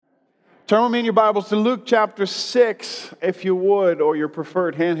Turn with me in your Bibles to Luke chapter 6, if you would, or your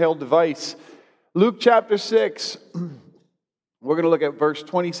preferred handheld device. Luke chapter 6. We're going to look at verse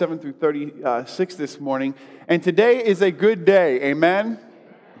 27 through 36 this morning. And today is a good day. Amen?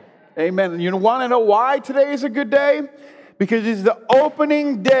 Amen. And you want to know why today is a good day? Because it's the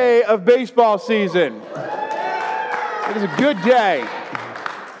opening day of baseball season. It is a good day.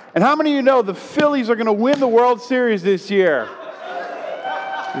 And how many of you know the Phillies are going to win the World Series this year?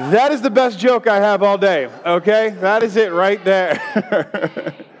 That is the best joke I have all day, okay? That is it right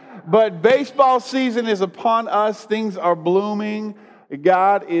there. But baseball season is upon us. Things are blooming.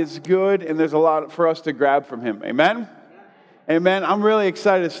 God is good, and there's a lot for us to grab from Him. Amen? Amen. I'm really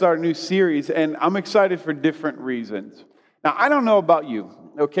excited to start a new series, and I'm excited for different reasons. Now, I don't know about you,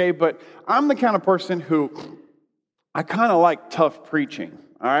 okay? But I'm the kind of person who, I kind of like tough preaching,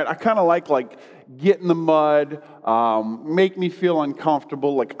 all right? I kind of like get in the mud, make me feel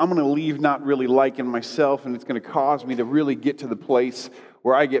uncomfortable, like I'm going to leave not really liking myself, and it's going to cause me to really get to the place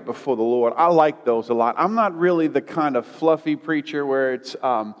where I get before the Lord. I like those a lot. I'm not really the kind of fluffy preacher where it's,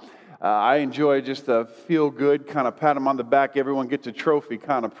 I enjoy just a feel-good kind of pat them on the back, everyone gets a trophy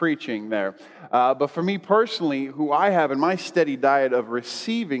kind of preaching there. But for me personally, who I have in my steady diet of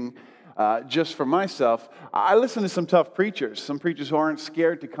receiving just for myself, I listen to some tough preachers, some preachers who aren't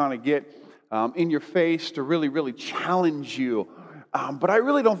scared to kind of get in your face, to really, really challenge you. But I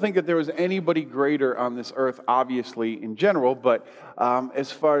really don't think that there was anybody greater on this earth, obviously, in general, but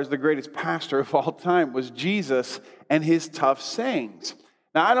as far as the greatest pastor of all time was Jesus and his tough sayings.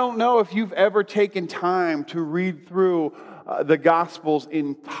 Now, I don't know if you've ever taken time to read through the Gospels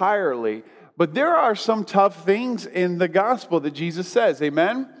entirely, but there are some tough things in the Gospel that Jesus says,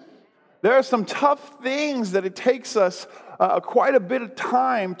 amen? There are some tough things that it takes us quite a bit of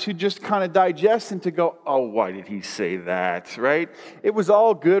time to just kind of digest and to go, oh, why did he say that, right? It was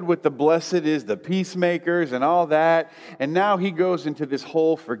all good with the blessed is the peacemakers and all that, and now he goes into this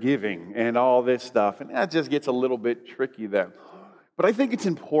whole forgiving and all this stuff, and that just gets a little bit tricky there. But I think it's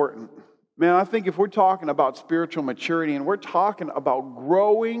important. Man, I think if we're talking about spiritual maturity and we're talking about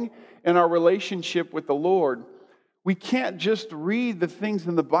growing in our relationship with the Lord, we can't just read the things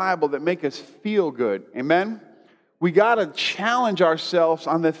in the Bible that make us feel good. Amen? We got to challenge ourselves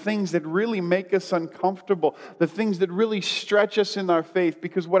on the things that really make us uncomfortable, the things that really stretch us in our faith.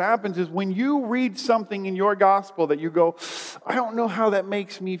 Because what happens is when you read something in your gospel that you go, I don't know how that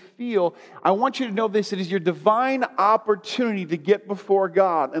makes me feel, I want you to know this: it is your divine opportunity to get before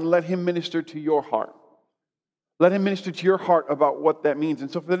God and let Him minister to your heart. Let Him minister to your heart about what that means.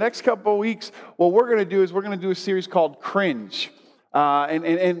 And so for the next couple of weeks, what we're going to do is we're going to do a series called Cringe. And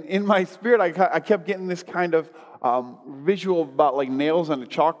in my spirit, I kept getting this kind of visual about like nails on a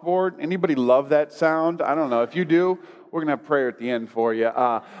chalkboard. Anybody love that sound? I don't know. If you do, we're going to have prayer at the end for you.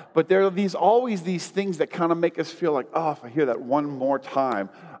 But there are always these things that kind of make us feel like, oh, if I hear that one more time,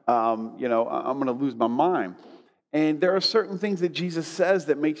 I'm going to lose my mind. And there are certain things that Jesus says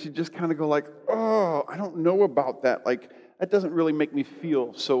that makes you just kind of go like, oh, I don't know about that. Like, that doesn't really make me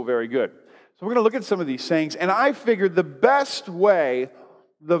feel so very good. So we're going to look at some of these sayings. And I figured the best way,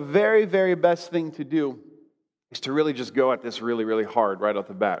 the very, very best thing to do is to really just go at this really, really hard right off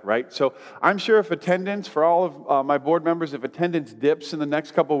the bat, right? So I'm sure if attendance, for all of my board members, if attendance dips in the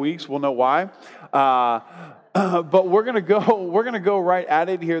next couple of weeks, we'll know why. But we're going to go right at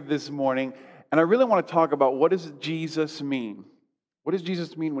it here this morning. And I really want to talk about, what does Jesus mean? What does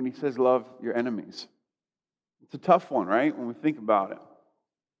Jesus mean when He says love your enemies? It's a tough one, right, when we think about it.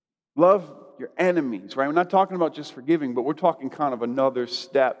 Love your enemies, right? We're not talking about just forgiving, but we're talking kind of another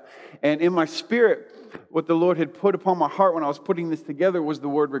step. And in my spirit, what the Lord had put upon my heart when I was putting this together was the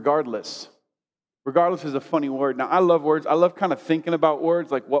word regardless. Regardless is a funny word. Now, I love words. I love kind of thinking about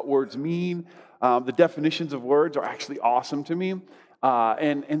words, like what words mean. The definitions of words are actually awesome to me.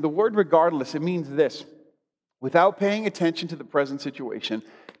 And the word regardless, it means this: without paying attention to the present situation,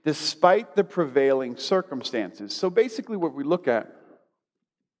 despite the prevailing circumstances. So basically what we look at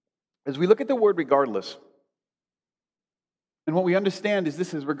is we look at the word regardless. And what we understand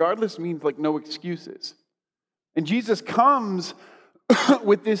is regardless means like no excuses. And Jesus comes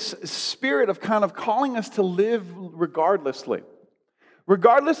with this spirit of kind of calling us to live regardlessly.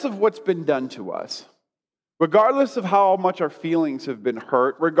 Regardless of what's been done to us. Regardless of how much our feelings have been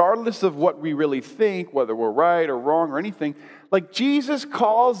hurt, regardless of what we really think, whether we're right or wrong or anything, like Jesus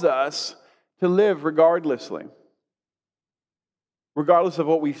calls us to live regardlessly. Regardless of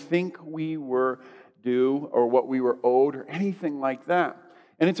what we think we were due or what we were owed or anything like that.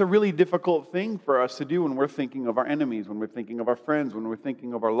 And it's a really difficult thing for us to do when we're thinking of our enemies, when we're thinking of our friends, when we're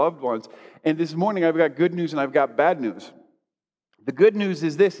thinking of our loved ones. And this morning I've got good news and I've got bad news. The good news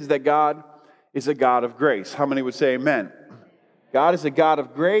is this, is that God is a God of grace. How many would say amen? God is a God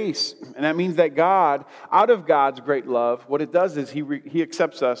of grace, and that means that God, out of God's great love, what it does is He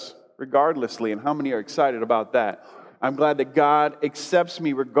accepts us regardlessly, and how many are excited about that? I'm glad that God accepts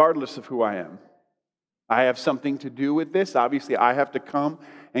me regardless of who I am. I have something to do with this. Obviously, I have to come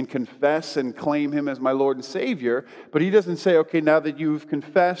and confess and claim Him as my Lord and Savior, but He doesn't say, okay, now that you've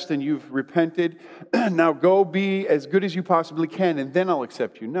confessed and you've repented, now go be as good as you possibly can, and then I'll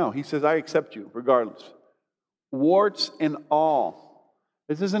accept you. No, He says, I accept you regardless. Warts and all.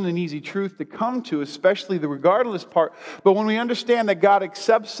 This isn't an easy truth to come to, especially the regardless part. But when we understand that God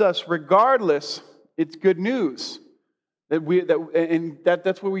accepts us regardless, it's good news. That's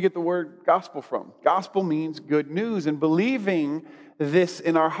where we get the word gospel from. Gospel means good news. And believing this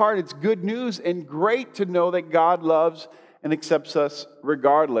in our heart, it's good news and great to know that God loves and accepts us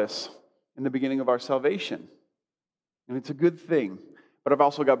regardless in the beginning of our salvation. And it's a good thing. But I've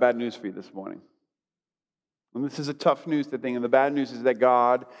also got bad news for you this morning. And this is a tough news thing, and the bad news is that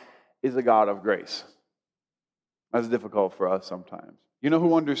God is a God of grace. That's difficult for us sometimes. You know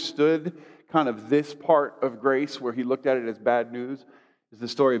who understood kind of this part of grace where he looked at it as bad news? Is the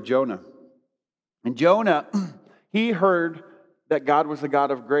story of Jonah. And Jonah, he heard that God was a God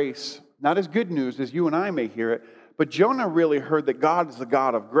of grace, not as good news as you and I may hear it, but Jonah really heard that God is a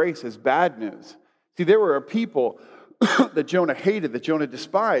God of grace as bad news. See, there were a people that Jonah hated, that Jonah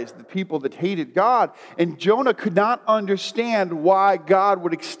despised, the people that hated God. And Jonah could not understand why God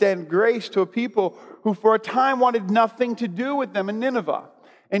would extend grace to a people who for a time wanted nothing to do with them in Nineveh.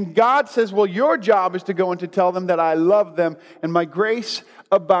 And God says, well, your job is to go and to tell them that I love them and my grace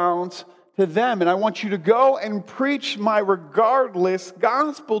abounds to them. And I want you to go and preach my regardless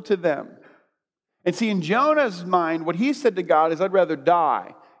gospel to them. And see, in Jonah's mind, what he said to God is, I'd rather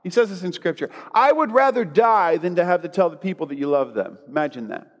die. He says this in Scripture. I would rather die than to have to tell the people that you love them. Imagine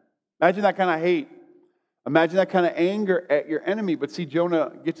that. Imagine that kind of hate. Imagine that kind of anger at your enemy. But see,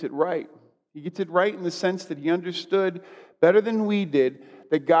 Jonah gets it right. He gets it right in the sense that he understood better than we did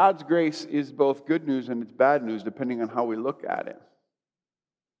that God's grace is both good news and it's bad news depending on how we look at it.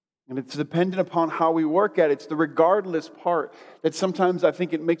 And it's dependent upon how we work at it. It's the regardless part that sometimes I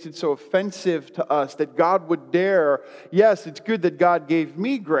think it makes it so offensive to us that God would dare, yes, it's good that God gave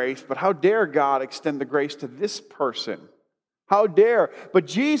me grace, but how dare God extend the grace to this person? How dare? But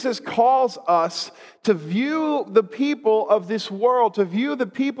Jesus calls us to view the people of this world, to view the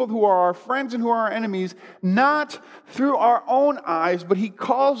people who are our friends and who are our enemies, not through our own eyes, but He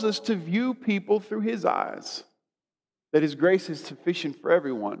calls us to view people through His eyes. That His grace is sufficient for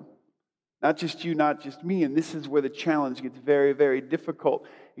everyone. Not just you, not just me. And this is where the challenge gets very, very difficult.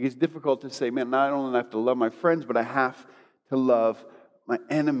 It gets difficult to say, man, not only do I have to love my friends, but I have to love my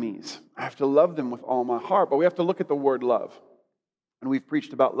enemies. I have to love them with all my heart. But we have to look at the word love. And we've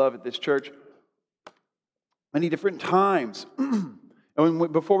preached about love at this church many different times.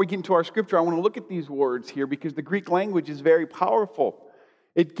 And before we get into our scripture, I want to look at these words here because the Greek language is very powerful.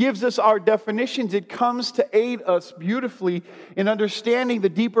 It gives us our definitions. It comes to aid us beautifully in understanding the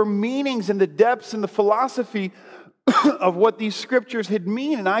deeper meanings and the depths and the philosophy of what these scriptures had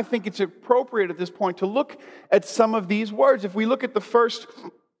mean. And I think it's appropriate at this point to look at some of these words. If we look at the first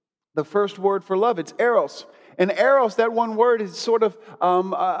word for love, it's eros. And eros, that one word is sort of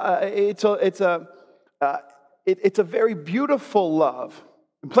it's a very beautiful love.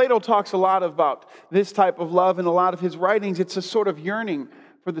 And Plato talks a lot about this type of love in a lot of his writings. It's a sort of yearning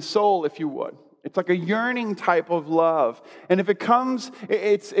for the soul, if you would. It's like a yearning type of love. And if it comes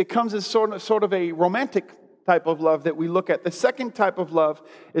as sort of a romantic type of love that we look at. The second type of love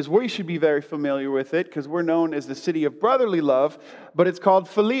is we should be very familiar with it because we're known as the city of brotherly love, but it's called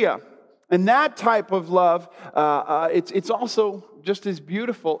philia. And that type of love, it's also just as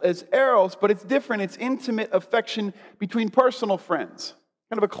beautiful as eros, but it's different. It's intimate affection between personal friends.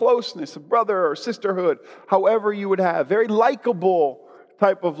 Kind of a closeness, a brother or sisterhood, however you would have. Very likable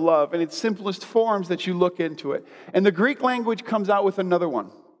type of love in its simplest forms that you look into it. And the Greek language comes out with another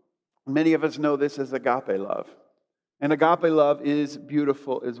one. Many of us know this as agape love. And agape love is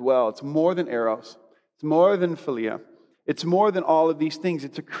beautiful as well. It's more than eros. It's more than philia. It's more than all of these things.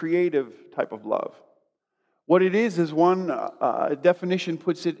 It's a creative type of love. What it is one definition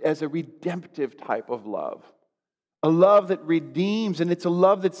puts it as a redemptive type of love. A love that redeems, and it's a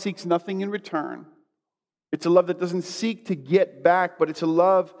love that seeks nothing in return. It's a love that doesn't seek to get back, but it's a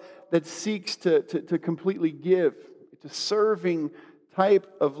love that seeks to completely give. It's a serving type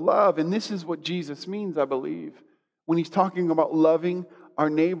of love. And this is what Jesus means, I believe, when He's talking about loving our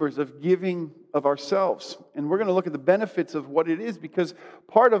neighbors, of giving of ourselves. And we're going to look at the benefits of what it is, because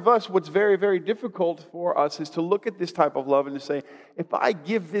part of us, what's very, very difficult for us is to look at this type of love and to say, if I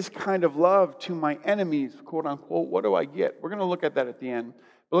give this kind of love to my enemies, quote unquote, what do I get? We're going to look at that at the end.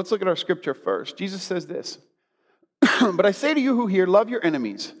 But let's look at our scripture first. Jesus says this, but I say to you who hear, love your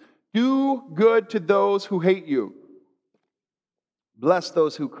enemies. Do good to those who hate you. Bless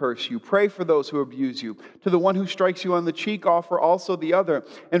those who curse you. Pray for those who abuse you. To the one who strikes you on the cheek, offer also the other.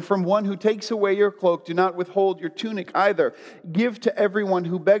 And from one who takes away your cloak, do not withhold your tunic either. Give to everyone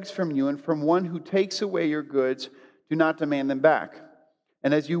who begs from you, and from one who takes away your goods, do not demand them back.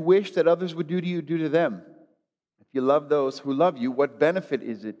 And as you wish that others would do to you, do to them. If you love those who love you, what benefit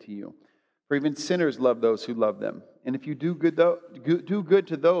is it to you? For even sinners love those who love them. And if you do good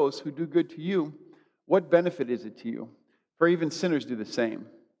to those who do good to you, what benefit is it to you? For even sinners do the same.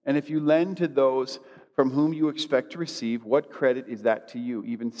 And if you lend to those from whom you expect to receive, what credit is that to you?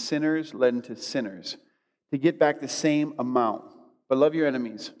 Even sinners lend to sinners to get back the same amount. But love your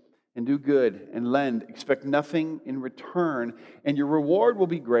enemies and do good and lend. Expect nothing in return, and your reward will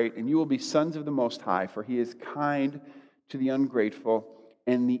be great, and you will be sons of the Most High, for He is kind to the ungrateful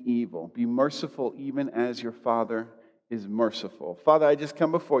and the evil. Be merciful even as your Father is merciful. Father, I just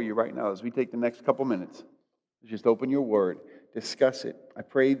come before you right now as we take the next couple minutes. Just open your word, discuss it. I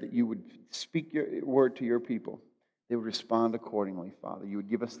pray that you would speak your word to your people. They would respond accordingly, Father. You would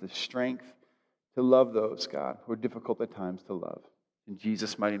give us the strength to love those, God, who are difficult at times to love. In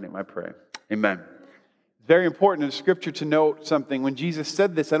Jesus' mighty name I pray. Amen. It's very important in the scripture to note something. When Jesus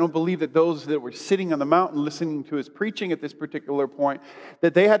said this, I don't believe that those that were sitting on the mountain listening to his preaching at this particular point,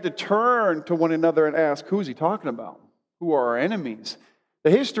 that they had to turn to one another and ask, who is he talking about? Who are our enemies? The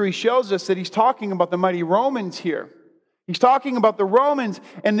history shows us that he's talking about the mighty Romans here. He's talking about the Romans,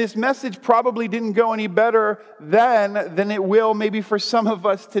 and this message probably didn't go any better then than it will maybe for some of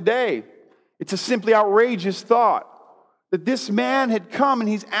us today. It's a simply outrageous thought that this man had come and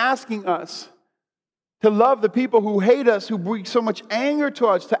he's asking us to love the people who hate us, who bring so much anger to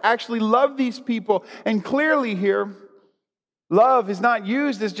us, to actually love these people. And clearly here, love is not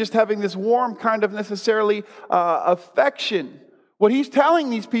used as just having this warm kind of necessarily affection. What he's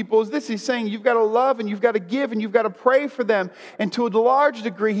telling these people is this. He's saying you've got to love and you've got to give and you've got to pray for them. And to a large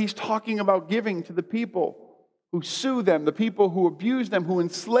degree, he's talking about giving to the people who sue them, the people who abuse them, who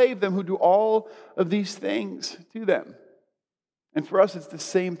enslave them, who do all of these things to them. And for us, it's the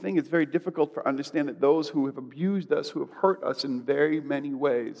same thing. It's very difficult to understand that those who have abused us, who have hurt us in very many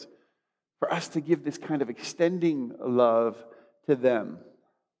ways, for us to give this kind of extending love to them.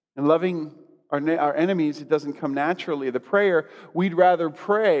 And loving our enemies, it doesn't come naturally. The prayer we'd rather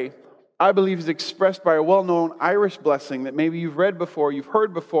pray, I believe, is expressed by a well-known Irish blessing that maybe you've read before, you've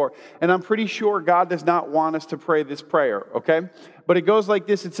heard before, and I'm pretty sure God does not want us to pray this prayer, okay? But it goes like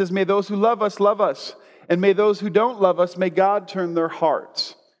this. It says, may those who love us, and may those who don't love us, may God turn their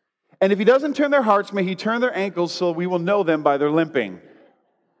hearts. And if he doesn't turn their hearts, may he turn their ankles so we will know them by their limping.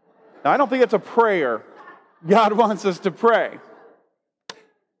 Now, I don't think that's a prayer God wants us to pray.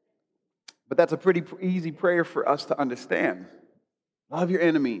 But that's a pretty easy prayer for us to understand. Love your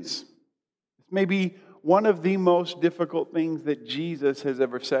enemies. This may be one of the most difficult things that Jesus has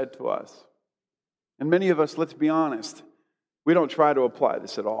ever said to us. And many of us, let's be honest, we don't try to apply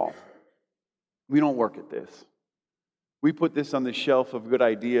this at all. We don't work at this. We put this on the shelf of good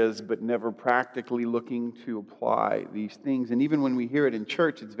ideas, but never practically looking to apply these things. And even when we hear it in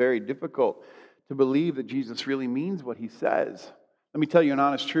church, it's very difficult to believe that Jesus really means what he says. Let me tell you an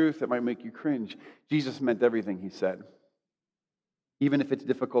honest truth that might make you cringe. Jesus meant everything he said. Even if it's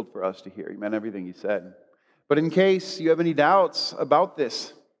difficult for us to hear, he meant everything he said. But in case you have any doubts about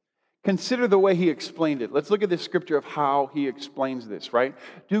this, consider the way he explained it. Let's look at this scripture of how he explains this, right?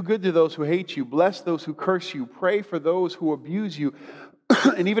 Do good to those who hate you. Bless those who curse you. Pray for those who abuse you.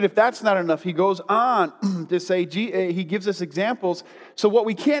 And even if that's not enough, he goes on to say, he gives us examples. So what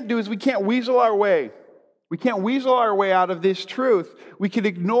we can't do is we can't weasel our way. We can't weasel our way out of this truth. We can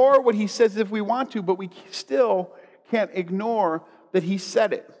ignore what he says if we want to, but we still can't ignore that he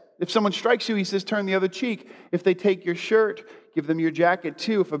said it. If someone strikes you, he says, turn the other cheek. If they take your shirt, give them your jacket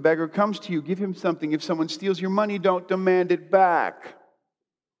too. If a beggar comes to you, give him something. If someone steals your money, don't demand it back.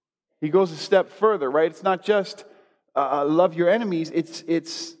 He goes a step further, right? It's not just love your enemies.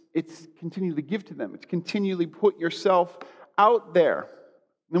 It's continually give to them. It's continually put yourself out there.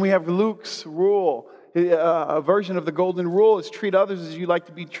 Then we have Luke's rule. A version of the golden rule is treat others as you like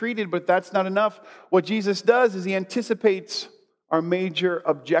to be treated, but that's not enough. What Jesus does is he anticipates our major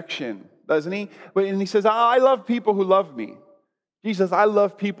objection, doesn't he? And he says, I love people who love me. Jesus, I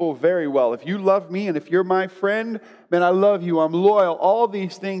love people very well. If you love me and if you're my friend, man, I love you. I'm loyal. All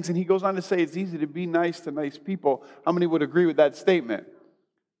these things. And he goes on to say it's easy to be nice to nice people. How many would agree with that statement?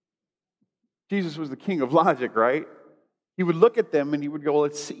 Jesus was the king of logic, right? He would look at them and he would go, well,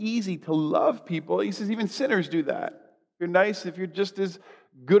 it's easy to love people. He says even sinners do that. If you're nice, if you're just as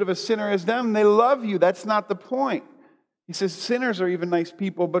good of a sinner as them, they love you. That's not the point. He says sinners are even nice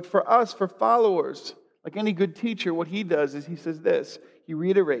people, but for us, for followers, like any good teacher, what he does is he says this. He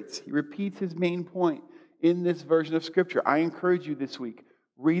reiterates, he repeats his main point in this version of Scripture. I encourage you this week,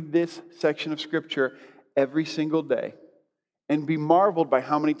 read this section of Scripture every single day and be marveled by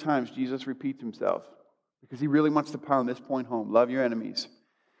how many times Jesus repeats himself, because he really wants to pound this point home. Love your enemies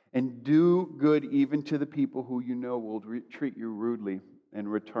and do good even to the people who you know will treat you rudely in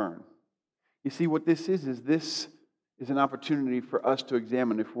return. You see, what this is this is an opportunity for us to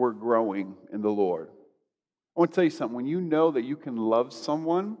examine if we're growing in the Lord. I want to tell you something. When you know that you can love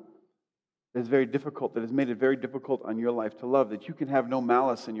someone that is very difficult, that has made it very difficult on your life to love, that you can have no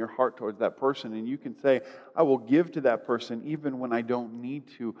malice in your heart towards that person, and you can say, I will give to that person even when I don't need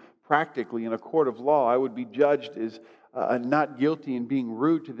to. Practically, in a court of law, I would be judged as not guilty in being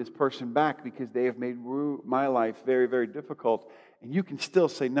rude to this person back because they have made my life very, very difficult. And you can still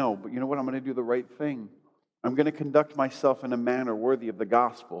say, no, but you know what? I'm going to do the right thing. I'm going to conduct myself in a manner worthy of the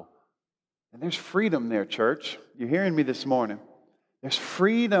gospel. And there's freedom there, church. You're hearing me this morning. There's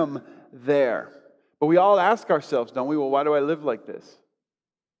freedom there. But we all ask ourselves, don't we? Well, why do I live like this?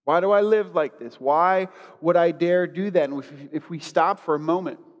 Why do I live like this? Why would I dare do that? And if we stop for a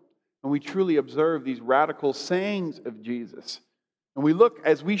moment and we truly observe these radical sayings of Jesus, and we look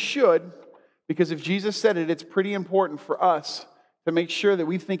as we should, because if Jesus said it, it's pretty important for us to make sure that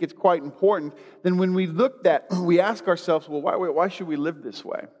we think it's quite important. Then when we look at, we ask ourselves, well, why should we live this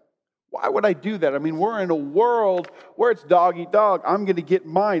way? Why would I do that? I mean, we're in a world where it's dog eat dog. I'm going to get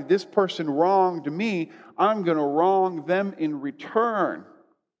mine. This person wronged me. I'm going to wrong them in return.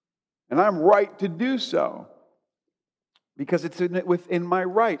 And I'm right to do so because it's within my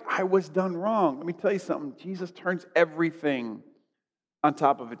right. I was done wrong. Let me tell you something. Jesus turns everything on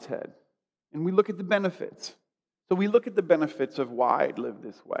top of its head. And we look at the benefits. So we look at the benefits of why I live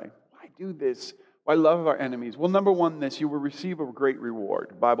this way. Why do this? Why love our enemies? Well, number one, you will receive a great reward.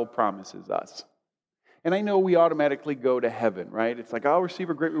 The Bible promises us. And I know we automatically go to heaven, right? It's like, I'll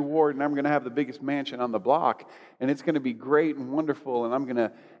receive a great reward, and I'm going to have the biggest mansion on the block, and it's going to be great and wonderful, and I'm going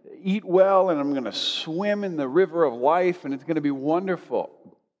to eat well, and I'm going to swim in the river of life, and it's going to be wonderful.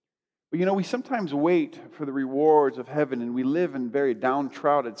 But you know, we sometimes wait for the rewards of heaven, and we live in very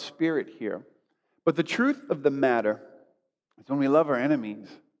downtrodden spirit here. But the truth of the matter is when we love our enemies,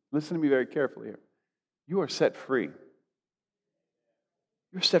 listen to me very carefully here. You are set free.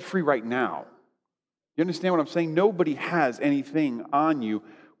 You're set free right now. You understand what I'm saying? Nobody has anything on you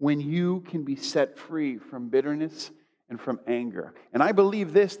when you can be set free from bitterness and from anger. And I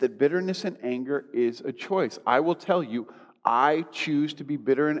believe this, that bitterness and anger is a choice. I will tell you, I choose to be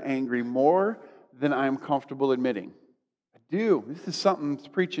bitter and angry more than I'm comfortable admitting. I do. This is something that's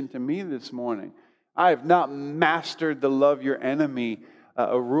preaching to me this morning. I have not mastered the love your enemy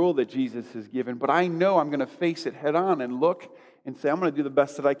a rule that Jesus has given, but I know I'm going to face it head on and look and say, I'm going to do the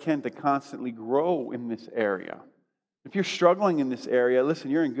best that I can to constantly grow in this area. If you're struggling in this area, listen,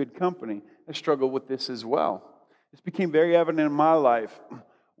 you're in good company. I struggle with this as well. This became very evident in my life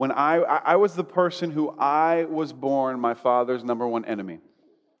when I was the person who I was born my father's number one enemy.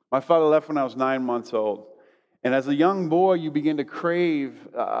 My father left when I was 9 months old. And as a young boy, you begin to crave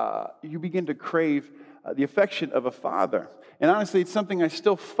the affection of a father. And honestly, it's something I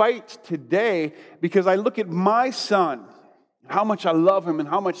still fight today because I look at my son, how much I love him and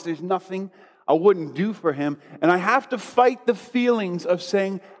how much there's nothing I wouldn't do for him. And I have to fight the feelings of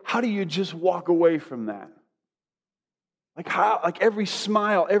saying, how do you just walk away from that? Like every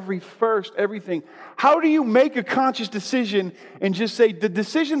smile, every first, everything. How do you make a conscious decision and just say, the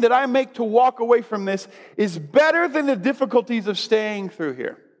decision that I make to walk away from this is better than the difficulties of staying through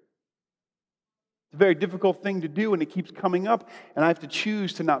here? It's a very difficult thing to do, and it keeps coming up, and I have to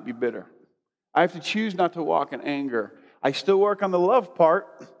choose to not be bitter. I have to choose not to walk in anger. I still work on the love part,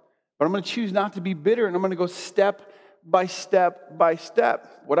 but I'm going to choose not to be bitter, and I'm going to go step by step by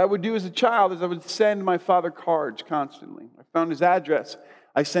step. What I would do as a child is I would send my father cards constantly. I found his address.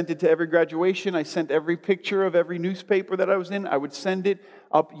 I sent it to every graduation. I sent every picture of every newspaper that I was in. I would send it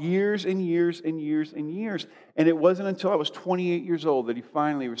up years and years and years and years. And it wasn't until I was 28 years old that he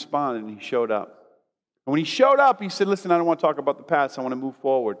finally responded and he showed up. And when he showed up, he said, listen, I don't want to talk about the past. I want to move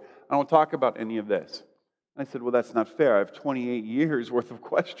forward. I don't want to talk about any of this. And I said, well, that's not fair. I have 28 years worth of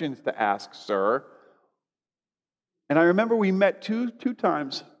questions to ask, sir. And I remember we met two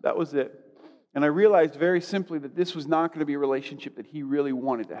times. That was it. And I realized very simply that this was not going to be a relationship that he really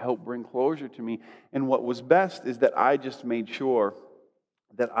wanted to help bring closure to me. And what was best is that I just made sure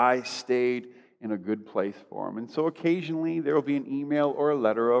that I stayed in a good place for him. And so occasionally there will be an email or a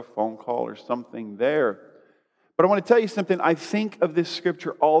letter or a phone call or something there. But I want to tell you something. I think of this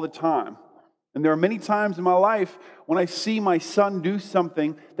scripture all the time. And there are many times in my life when I see my son do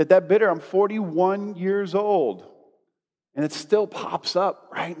something that bitter, I'm 41 years old. And it still pops up,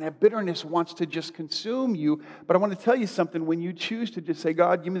 right? And that bitterness wants to just consume you. But I want to tell you something. When you choose to just say,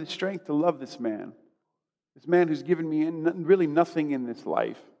 God, give me the strength to love this man who's given me really nothing in this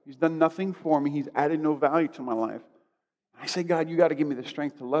life. He's done nothing for me. He's added no value to my life. I say, God, you got to give me the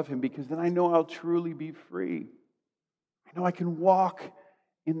strength to love him, because then I know I'll truly be free. I know I can walk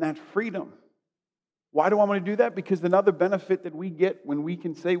in that freedom. Why do I want to do that? Because another benefit that we get when we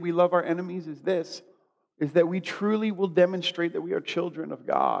can say we love our enemies is that we truly will demonstrate that we are children of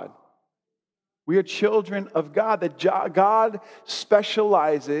God. We are children of God, that God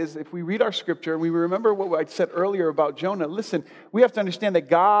specializes. If we read our scripture and we remember what I said earlier about Jonah, listen, we have to understand that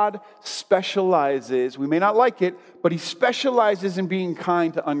God specializes. We may not like it, but he specializes in being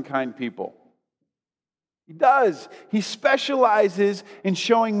kind to unkind people. He does. He specializes in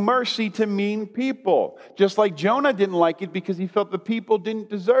showing mercy to mean people. Just like Jonah didn't like it because he felt the people didn't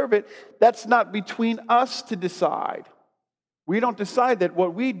deserve it. That's not between us to decide. We don't decide that.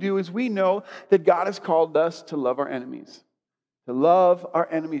 What we do is we know that God has called us to love our enemies. To love our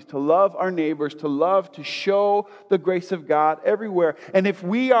enemies, to love our neighbors, to show the grace of God everywhere. And if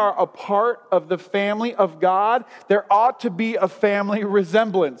we are a part of the family of God, there ought to be a family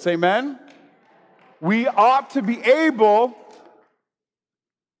resemblance. Amen? We ought to be able,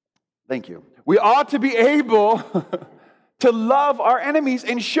 we ought to be able to love our enemies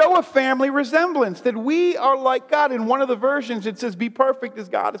and show a family resemblance, that we are like God. In one of the versions, it says, be perfect as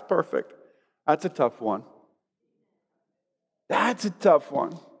God is perfect. That's a tough one. That's a tough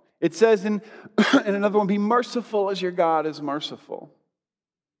one. It says in another one, be merciful as your God is merciful.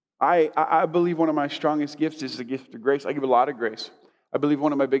 I believe one of my strongest gifts is the gift of grace. I give a lot of grace. I believe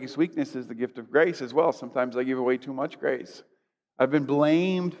one of my biggest weaknesses is the gift of grace as well. Sometimes I give away too much grace. I've been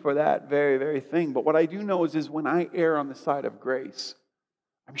blamed for that very, very thing. But what I do know is when I err on the side of grace,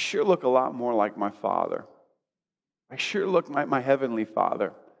 I sure look a lot more like my Father. I sure look like my Heavenly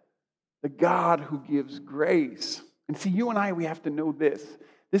Father, the God who gives grace. And see, you and I, we have to know this.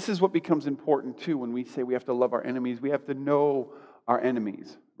 This is what becomes important too when we say we have to love our enemies. We have to know our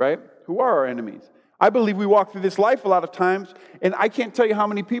enemies, right? Who are our enemies? I believe we walk through this life a lot of times, and I can't tell you how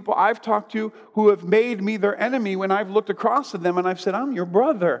many people I've talked to who have made me their enemy when I've looked across at them and I've said, I'm your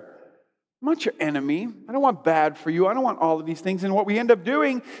brother. I'm not your enemy. I don't want bad for you. I don't want all of these things. And what we end up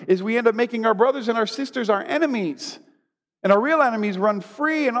doing is we end up making our brothers and our sisters our enemies. And our real enemies run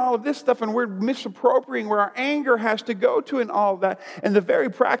free and all of this stuff, and we're misappropriating where our anger has to go to and all of that. And the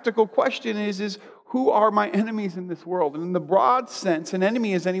very practical question is who are my enemies in this world? And in the broad sense, an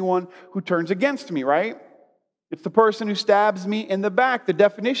enemy is anyone who turns against me, right? It's the person who stabs me in the back. The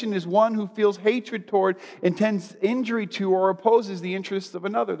definition is one who feels hatred toward, intends injury to, or opposes the interests of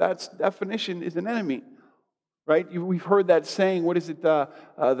another. That's definition is an enemy, right? We've heard that saying, what is it?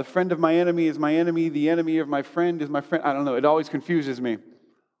 The friend of my enemy is my enemy. The enemy of my friend is my friend. I don't know. It always confuses me.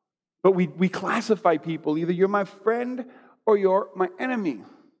 But we classify people. Either you're my friend or you're my enemy.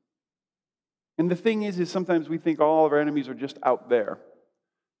 And the thing is sometimes we think all of our enemies are just out there.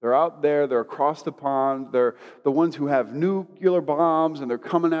 They're out there, they're across the pond, they're the ones who have nuclear bombs, and they're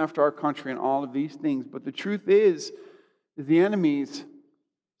coming after our country and all of these things. But the truth is the enemies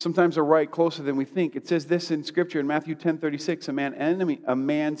sometimes are right closer than we think. It says this in Scripture in Matthew 10:36, a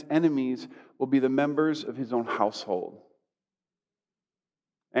man's enemies will be the members of his own household.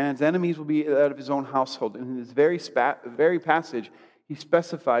 And his enemies will be out of his own household. And in this very passage, he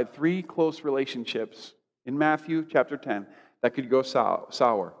specified 3 close relationships in Matthew chapter 10 that could go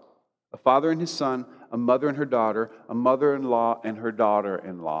sour. A father and his son, a mother and her daughter, a mother-in-law and her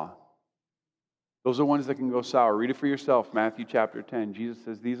daughter-in-law. Those are ones that can go sour. Read it for yourself, Matthew chapter 10. Jesus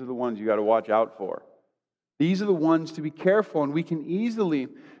says these are the ones you got to watch out for. These are the ones to be careful, and we can easily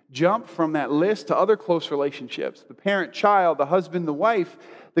jump from that list to other close relationships. The parent-child, the husband, the wife,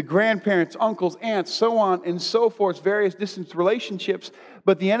 the grandparents, uncles, aunts, so on and so forth, various distant relationships.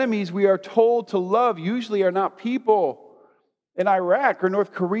 But the enemies we are told to love usually are not people in Iraq or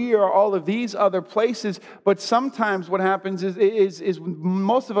North Korea or all of these other places. But sometimes what happens is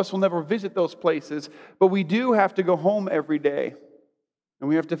most of us will never visit those places, but we do have to go home every day. And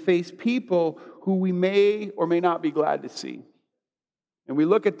we have to face people who we may or may not be glad to see. And we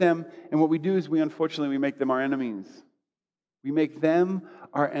look at them, and what we do is we make them our enemies. We make them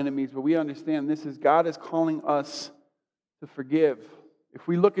our enemies, but we understand this is God is calling us to forgive. If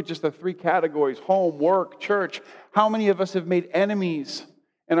we look at just the three categories, home, work, church, how many of us have made enemies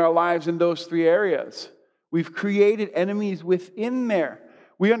in our lives in those three areas? We've created enemies within there.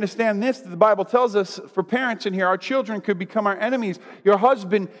 We understand this, the Bible tells us for parents in here, our children could become our enemies. Your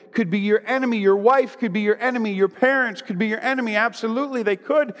husband could be your enemy. Your wife could be your enemy. Your parents could be your enemy. Absolutely, they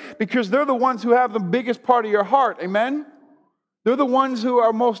could, because they're the ones who have the biggest part of your heart. Amen? They're the ones who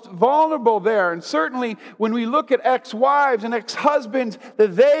are most vulnerable there. And certainly when we look at ex-wives and ex-husbands,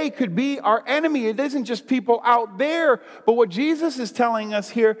 that they could be our enemy. It isn't just people out there. But what Jesus is telling us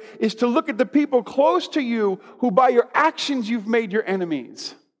here is to look at the people close to you who by your actions you've made your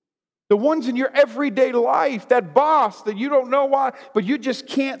enemies. The ones in your everyday life, that boss that you don't know why, but you just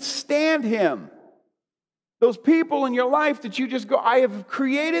can't stand him. Those people in your life that you just go, I have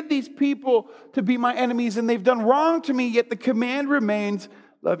created these people to be my enemies and they've done wrong to me, yet the command remains,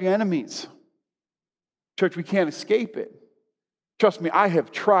 love your enemies. Church, we can't escape it. Trust me, I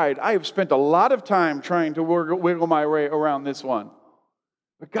have tried. I have spent a lot of time trying to wiggle my way around this one.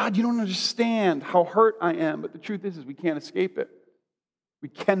 But God, you don't understand how hurt I am. But the truth is we can't escape it. We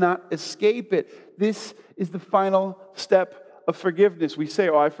cannot escape it. This is the final step of forgiveness. We say,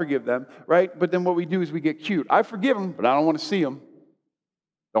 oh, I forgive them, right? But then what we do is we get cute. I forgive him, but I don't want to see him.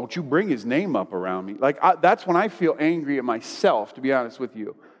 Don't you bring his name up around me. That's when I feel angry at myself, to be honest with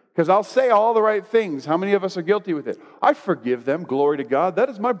you. Because I'll say all the right things. How many of us are guilty with it? I forgive them. Glory to God. That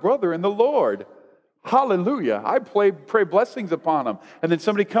is my brother in the Lord. Hallelujah. I pray blessings upon him. And then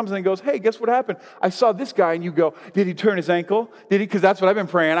somebody comes in and goes, hey, guess what happened? I saw this guy. And you go, did he turn his ankle? Did he? Because that's what I've been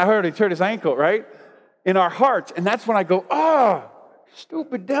praying. I heard he turned his ankle, right? In our hearts. And that's when I go,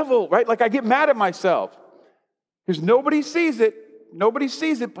 stupid devil, right? Like I get mad at myself. Because nobody sees it. Nobody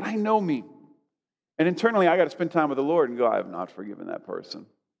sees it, but I know me. And internally, I got to spend time with the Lord and go, I have not forgiven that person.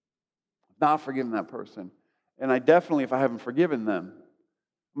 Not forgiven that person. And I definitely, if I haven't forgiven them,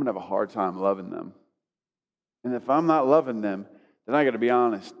 I'm going to have a hard time loving them. And if I'm not loving them, then I got to be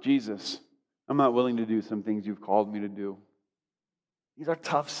honest. Jesus, I'm not willing to do some things you've called me to do. These are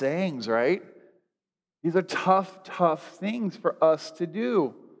tough sayings, right? These are tough things for us to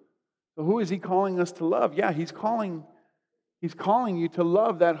do. So who is he calling us to love? Yeah, he's calling you to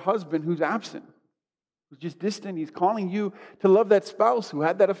love that husband who's absent, who's just distant. He's calling you to love that spouse who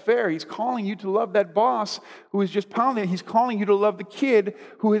had that affair. He's calling you to love that boss who is just pounding. He's calling you to love the kid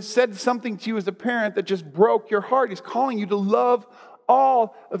who has said something to you as a parent that just broke your heart. He's calling you to love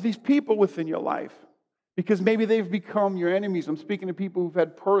all of these people within your life because maybe they've become your enemies. I'm speaking to people who've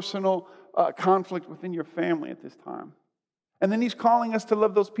had personal conflict within your family at this time. And then he's calling us to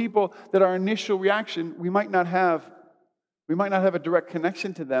love those people that our initial reaction, we might not have a direct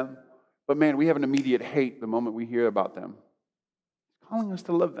connection to them, but man, we have an immediate hate the moment we hear about them. He's calling us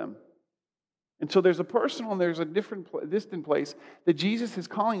to love them. And so there's a personal and there's a distant place that Jesus is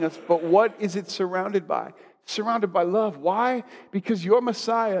calling us, but what is it surrounded by? It's surrounded by love. Why? Because your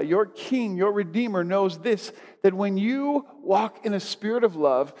Messiah, your King, your Redeemer knows this, that when you walk in a spirit of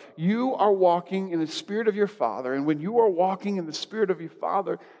love, you are walking in the spirit of your Father. And when you are walking in the spirit of your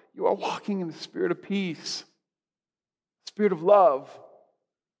Father, you are walking in the spirit of peace, spirit of love,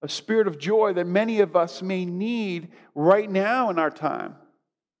 a spirit of joy that many of us may need right now in our time.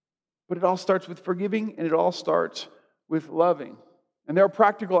 But it all starts with forgiving and it all starts with loving. And there are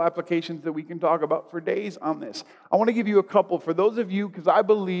practical applications that we can talk about for days on this. I want to give you a couple for those of you, because I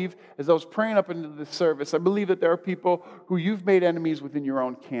believe, as I was praying up into this service, I believe that there are people who you've made enemies within your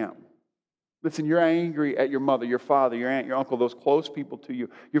own camp. Listen, you're angry at your mother, your father, your aunt, your uncle, those close people to you.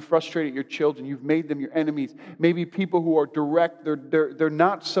 You're frustrated at your children. You've made them your enemies. Maybe people who are direct, they're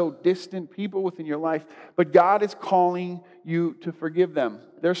not so distant people within your life. But God is calling you to forgive them.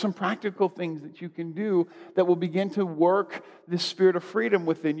 There's some practical things that you can do that will begin to work this spirit of freedom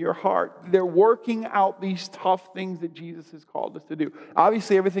within your heart. They're working out these tough things that Jesus has called us to do.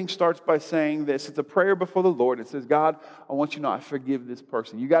 Obviously, everything starts by saying this. It's a prayer before the Lord. It says, God, I want you to know I forgive this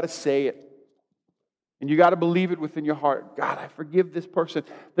person. You got to say it. And you got to believe it within your heart. God, I forgive this person.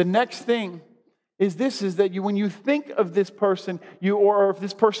 The next thing is this, is that when you think of this person, or if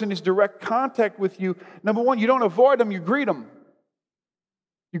this person is direct contact with you, number one, you don't avoid them, you greet them.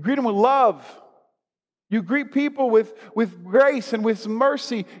 You greet them with love. You greet people with grace and with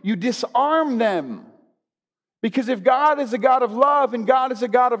mercy. You disarm them. Because if God is a God of love and God is a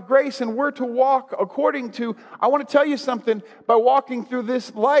God of grace and we're to walk according to, I want to tell you something, by walking through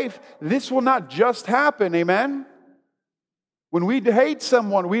this life, this will not just happen, amen? When we hate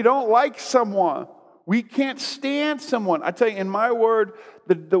someone, we don't like someone, We can't stand someone. I tell you, in my word,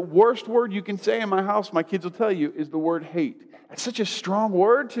 the worst word you can say in my house, my kids will tell you, is the word hate. That's such a strong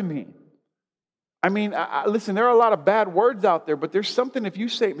word to me. I mean, listen, there are a lot of bad words out there, but there's something if you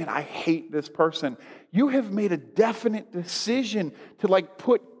say, man, I hate this person, you have made a definite decision to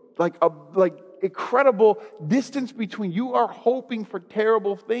put incredible distance between. You are hoping for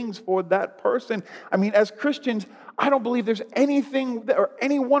terrible things for that person. I mean, as Christians, I don't believe there's anything or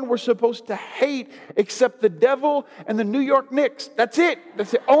anyone we're supposed to hate except the devil and the New York Knicks. That's it.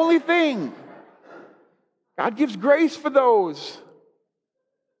 That's the only thing. God gives grace for those.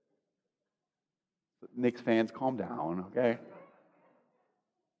 Knicks fans, calm down, okay?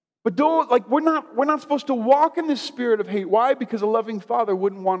 But we're not supposed to walk in this spirit of hate. Why? Because a loving Father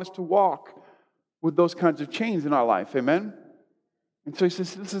wouldn't want us to walk with those kinds of chains in our life. Amen? And so he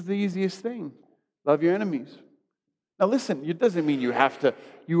says, this is the easiest thing. Love your enemies. Now listen, it doesn't mean you have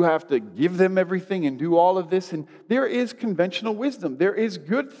to give them everything and do all of this. And there is conventional wisdom. There is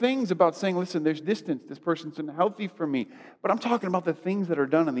good things about saying, listen, there's distance. This person's unhealthy for me. But I'm talking about the things that are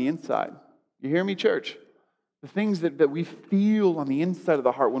done on the inside. You hear me, church? The things that we feel on the inside of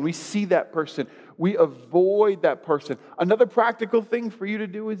the heart. When we see that person, we avoid that person. Another practical thing for you to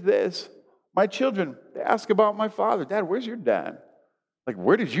do is this. My children, they ask about my father. Dad, where's your dad?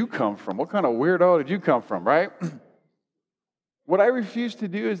 Where did you come from? What kind of weirdo did you come from, right? What I refuse to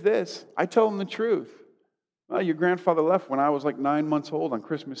do is this. I tell them the truth. Well, your grandfather left when I was 9 months old on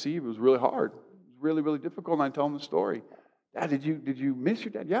Christmas Eve. It was really hard. It was really, really difficult, and I tell them the story. Dad, did you miss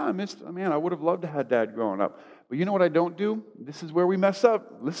your dad? Yeah, I missed him. Man, I would have loved to have dad growing up. But you know what I don't do? This is where we mess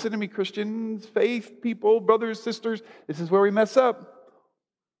up. Listen to me, Christians, faith, people, brothers, sisters. This is where we mess up.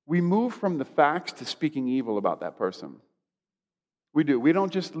 We move from the facts to speaking evil about that person. We do. We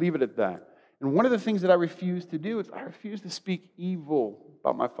don't just leave it at that. And one of the things that I refuse to do is I refuse to speak evil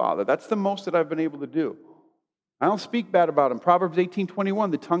about my father. That's the most that I've been able to do. I don't speak bad about him. Proverbs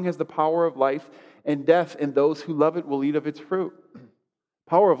 18:21, the tongue has the power of life and death, and those who love it will eat of its fruit.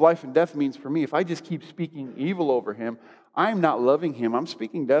 Power of life and death means for me, if I just keep speaking evil over him, I'm not loving him. I'm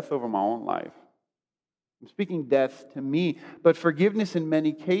speaking death over my own life. I'm speaking death to me. But forgiveness in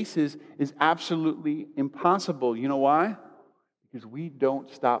many cases is absolutely impossible. You know why? Because we don't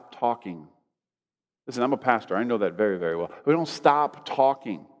stop talking. Listen, I'm a pastor. I know that very, very well. We don't stop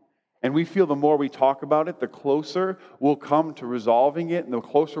talking. And we feel the more we talk about it, the closer we'll come to resolving it and the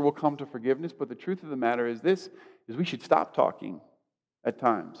closer we'll come to forgiveness. But the truth of the matter is this, is we should stop talking at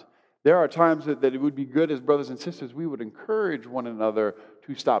times. There are times that it would be good as brothers and sisters, we would encourage one another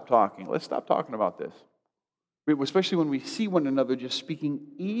to stop talking. Let's stop talking about this. Especially when we see one another just speaking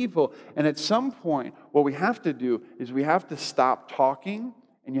evil. And at some point, what we have to do is we have to stop talking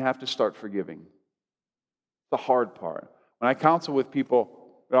and you have to start forgiving. The hard part. When I counsel with people,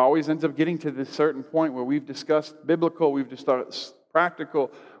 it always ends up getting to this certain point where we've discussed biblical, we've discussed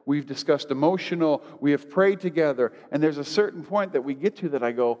practical, we've discussed emotional, we have prayed together, and there's a certain point that we get to that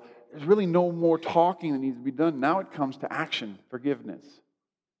I go, there's really no more talking that needs to be done. Now it comes to action, forgiveness,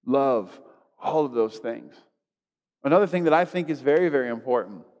 love, all of those things. Another thing that I think is very, very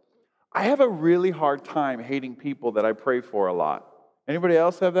important, I have a really hard time hating people that I pray for a lot. Anybody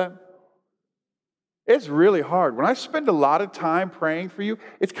else have that? It's really hard. When I spend a lot of time praying for you,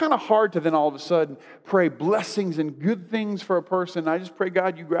 it's kind of hard to then all of a sudden pray blessings and good things for a person. I just pray,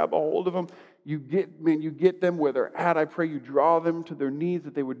 God, you grab a hold of them. You get them where they're at. I pray you draw them to their needs,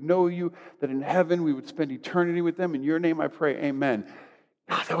 that they would know you, that in heaven we would spend eternity with them. In your name I pray, amen.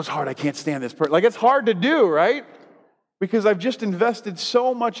 God, that was hard. I can't stand this person. It's hard to do, right? Because I've just invested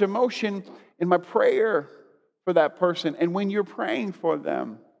so much emotion in my prayer for that person. And when you're praying for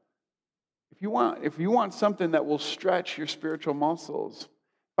them, if you want something that will stretch your spiritual muscles,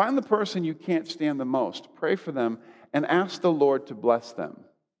 find the person you can't stand the most, pray for them, and ask the Lord to bless them.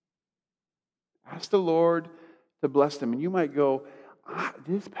 Ask the Lord to bless them. And you might go,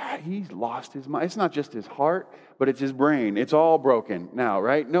 he's lost his mind. It's not just his heart, but it's his brain. It's all broken now,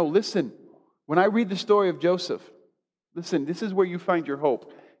 right? No, listen. When I read the story of Joseph, listen, this is where you find your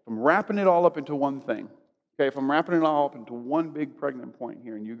hope. I'm wrapping it all up into one thing. Okay, if I'm wrapping it all up into one big pregnant point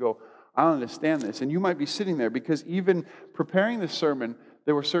here, and you go, I don't understand this. And you might be sitting there because even preparing this sermon,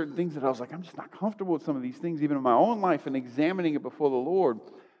 there were certain things that I was like, I'm just not comfortable with some of these things, even in my own life, and examining it before the Lord.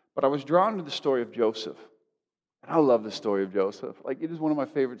 But I was drawn to the story of Joseph. And I love the story of Joseph. It is one of my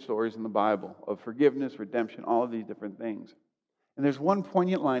favorite stories in the Bible of forgiveness, redemption, all of these different things. And there's one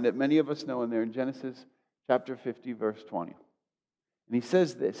poignant line that many of us know in there in Genesis chapter 50, verse 20. And he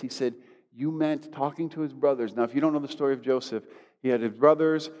says this. He said, you meant talking to his brothers. Now, if you don't know the story of Joseph, He had his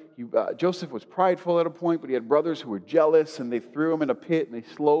brothers. Joseph was prideful at a point, but he had brothers who were jealous, and they threw him in a pit, and they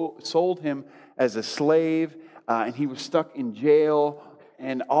sold him as a slave, and he was stuck in jail,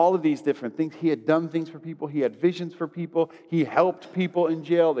 and all of these different things. He had done things for people. He had visions for people. He helped people in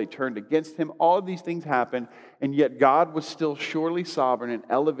jail. They turned against him. All of these things happened, and yet God was still surely sovereign and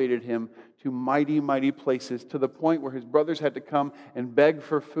elevated him to mighty, mighty places, to the point where his brothers had to come and beg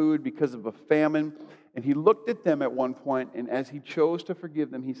for food because of a famine. And he looked at them at one point, and as he chose to forgive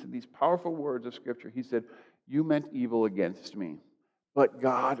them, he said these powerful words of Scripture. He said, "You meant evil against me, but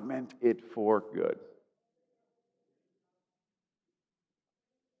God meant it for good."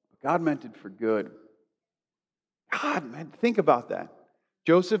 God meant it for good. Think about that.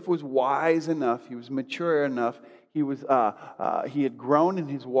 Joseph was wise enough, he was mature enough, he had grown in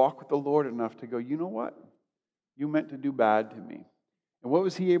his walk with the Lord enough to go, you know what? You meant to do bad to me. And what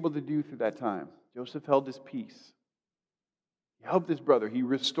was he able to do through that time? Joseph held his peace. He helped his brother. He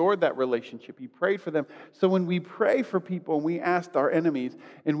restored that relationship. He prayed for them. So when we pray for people and we ask our enemies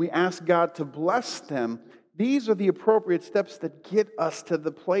and we ask God to bless them, these are the appropriate steps that get us to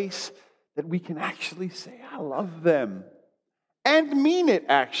the place that we can actually say, I love them. And mean it,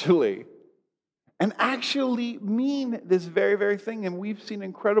 actually. And actually mean this very, very thing. And we've seen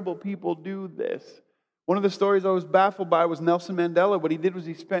incredible people do this. One of the stories I was baffled by was Nelson Mandela. What he did was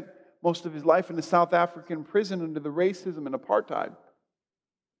he spent most of his life in a South African prison under the racism and apartheid.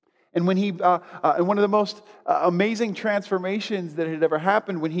 And when and one of the most amazing transformations that had ever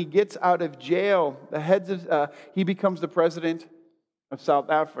happened, when he gets out of jail, he becomes the president of South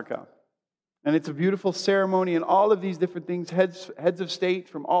Africa. And it's a beautiful ceremony, and all of these different things, heads of state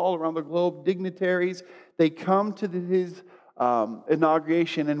from all around the globe, dignitaries, they come to his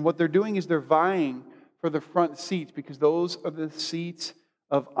inauguration, and what they're doing is they're vying for the front seats, because those are the seats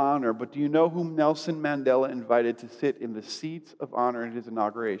of honor. But do you know whom Nelson Mandela invited to sit in the seats of honor at his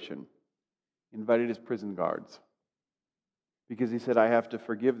inauguration? He invited his prison guards. Because he said, I have to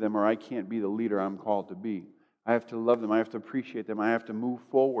forgive them, or I can't be the leader I'm called to be. I have to love them. I have to appreciate them. I have to move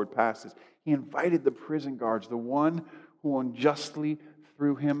forward past this. He invited the prison guards, the one who unjustly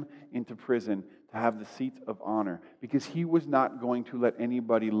threw him into prison, to have the seats of honor, because he was not going to let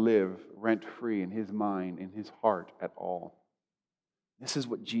anybody live rent-free in his mind, in his heart at all. This is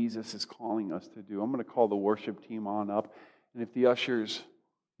what Jesus is calling us to do. I'm going to call the worship team on up, and if the ushers,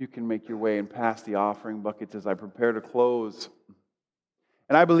 you can make your way and pass the offering buckets as I prepare to close.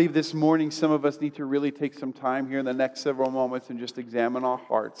 And I believe this morning some of us need to really take some time here in the next several moments and just examine our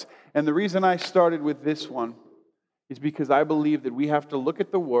hearts. And the reason I started with this one is because I believe that we have to look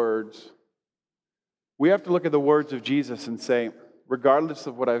at the words. We have to look at the words of Jesus and say, regardless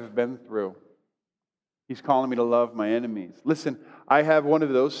of what I've been through, He's calling me to love my enemies. Listen, I have one of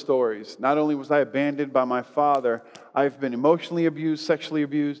those stories. Not only was I abandoned by my father, I've been emotionally abused, sexually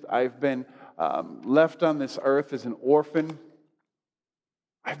abused. I've been left on this earth as an orphan.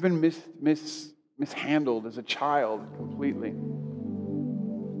 I've been mishandled as a child completely.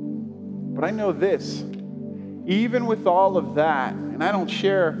 But I know this, even with all of that, and I don't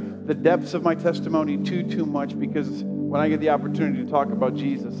share the depths of my testimony too much, because when I get the opportunity to talk about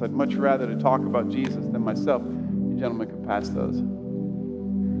Jesus, I'd much rather to talk about Jesus than myself. You gentlemen can pass those.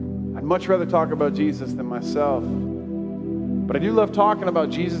 I'd much rather talk about Jesus than myself. But I do love talking about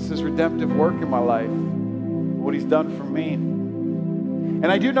Jesus' redemptive work in my life, what He's done for me. And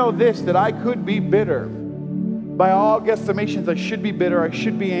I do know this, that I could be bitter. By all guesstimations, I should be bitter, I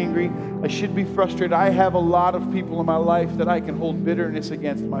should be angry, I should be frustrated. I have a lot of people in my life that I can hold bitterness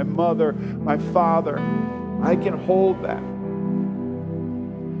against. My mother, my father, I can hold that.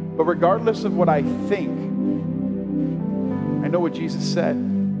 But regardless of what I think, I know what Jesus said. I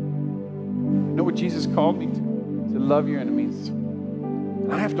know what Jesus called me to love your enemies.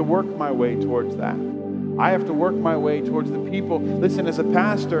 And I have to work my way towards that. I have to work my way towards the people. Listen, as a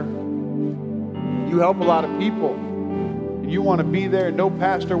pastor, you help a lot of people. And you want to be there. No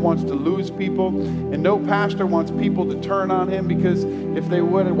pastor wants to lose people. And no pastor wants people to turn on him, because if they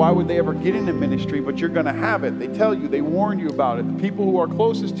would, why would they ever get into ministry? But you're going to have it. They tell you, they warn you about it. The people who are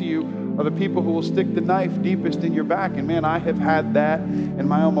closest to you are the people who will stick the knife deepest in your back. And man, I have had that in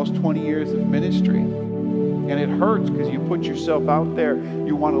my almost 20 years of ministry. And it hurts, because you put yourself out there.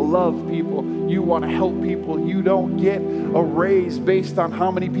 You want to love people. You want to help people. You don't get a raise based on how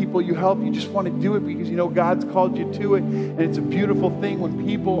many people you help. You just want to do it because you know God's called you to it. And it's a beautiful thing when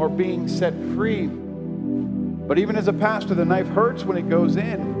people are being set free. But even as a pastor, the knife hurts when it goes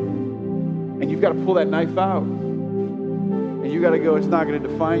in. And you've got to pull that knife out. And you got to go, it's not going to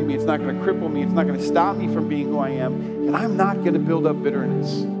define me. It's not going to cripple me. It's not going to stop me from being who I am. And I'm not going to build up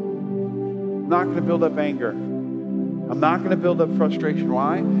bitterness. I'm not going to build up anger. I'm I'm not going to build up frustration.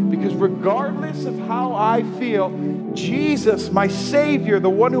 Why? Because regardless of how I feel, Jesus, my Savior, the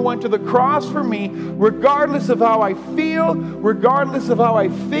one who went to the cross for me, regardless of how I feel, regardless of how I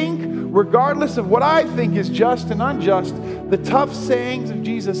think, regardless of what I think is just and unjust, the tough sayings of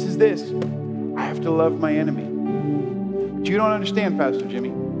Jesus is this: I have to love my enemy. But you don't understand, Pastor Jimmy.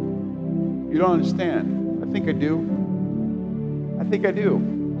 You don't understand. I think I do. I think I do.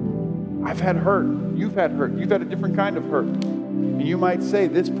 I've had hurt. You've had hurt. You've had a different kind of hurt. And you might say,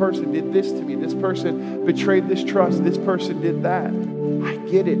 this person did this to me. This person betrayed this trust. This person did that. I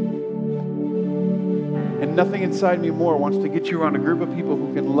get it. And nothing inside me more wants to get you around a group of people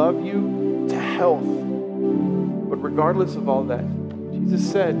who can love you to health. But regardless of all that, Jesus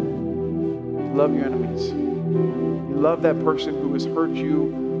said, love your enemies. You love that person who has hurt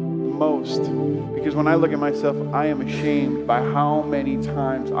you most. Because when I look at myself, I am ashamed by how many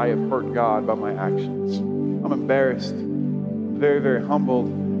times I have hurt God by my actions. I'm embarrassed. I'm very, very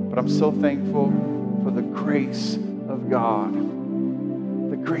humbled. But I'm so thankful for the grace of God.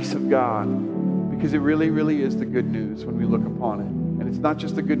 The grace of God. Because it really, really is the good news when we look upon it. And it's not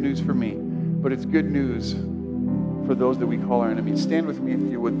just the good news for me, but it's good news for those that we call our enemies. Stand with me if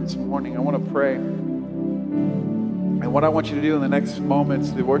you would this morning. I want to pray. And what I want you to do in the next moments,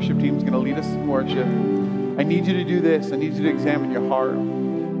 the worship team is going to lead us in worship. I need you to do this. I need you to examine your heart.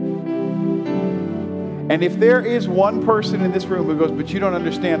 And if there is one person in this room who goes, but you don't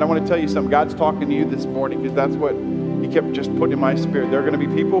understand, I want to tell you something. God's talking to you this morning because that's what He kept just putting in my spirit. There are going to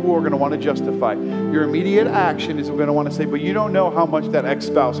be people who are going to want to justify. Your immediate action is going to want to say, but you don't know how much that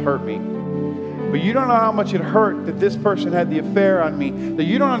ex-spouse hurt me. But you don't know how much it hurt that this person had the affair on me. That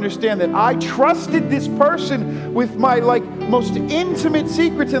you don't understand that I trusted this person with my most intimate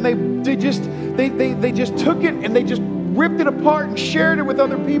secrets, and they just took it and they just ripped it apart and shared it with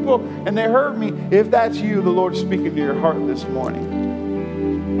other people, and they hurt me. If that's you, the Lord's speaking to your heart this morning.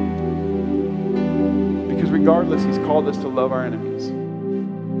 Because regardless, He's called us to love our enemies.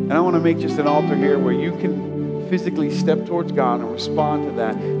 And I want to make just an altar here where you can physically step towards God and respond to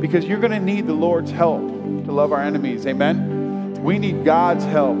that, because you're going to need the Lord's help to love our enemies. Amen? We need God's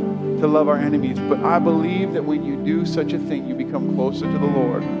help to love our enemies, but I believe that when you do such a thing, you become closer to the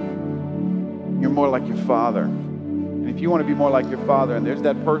Lord. You're more like your Father. And if you want to be more like your Father, and there's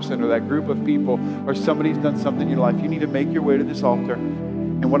that person or that group of people or somebody's done something in your life, you need to make your way to this altar.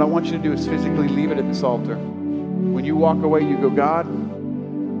 And what I want you to do is physically leave it at this altar. When you walk away, you go, God,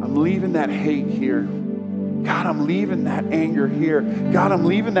 I'm leaving that hate here. God, I'm leaving that anger here. God, I'm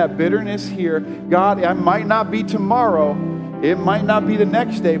leaving that bitterness here. God, it might not be tomorrow. It might not be the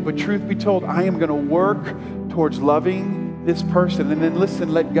next day, but truth be told, I am going to work towards loving this person. And then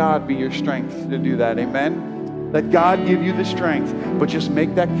listen, let God be your strength to do that. Amen? Let God give you the strength, but just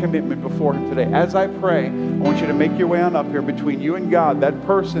make that commitment before Him today. As I pray, I want you to make your way on up here between you and God, that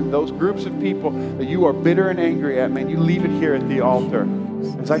person, those groups of people that you are bitter and angry at, man, you leave it here at the altar.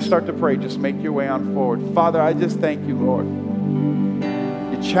 As I start to pray, just make your way on forward. Father, I just thank you, Lord.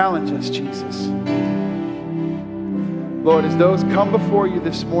 You challenge us, Jesus. Lord, as those come before you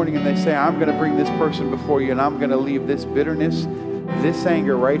this morning and they say, I'm going to bring this person before you and I'm going to leave this bitterness, this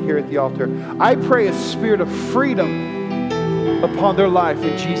anger right here at the altar, I pray a spirit of freedom upon their life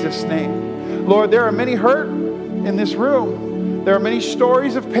in Jesus' name. Lord, there are many hurt in this room. There are many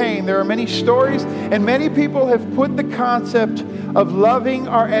stories of pain. There are many stories, and many people have put the concept of loving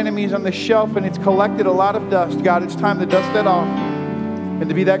our enemies on the shelf, and it's collected a lot of dust. God, it's time to dust that off and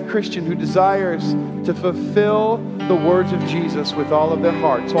to be that Christian who desires to fulfill the words of Jesus with all of their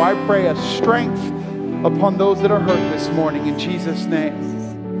heart. So I pray a strength upon those that are hurt this morning in Jesus'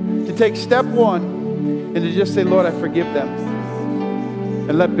 name. To take step one and to just say, Lord, I forgive them.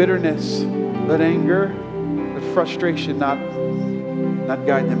 And let bitterness, let anger, let frustration not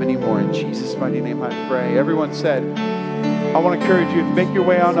guide them anymore. In Jesus' mighty name I pray. Everyone said, I want to encourage you to make your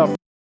way on up.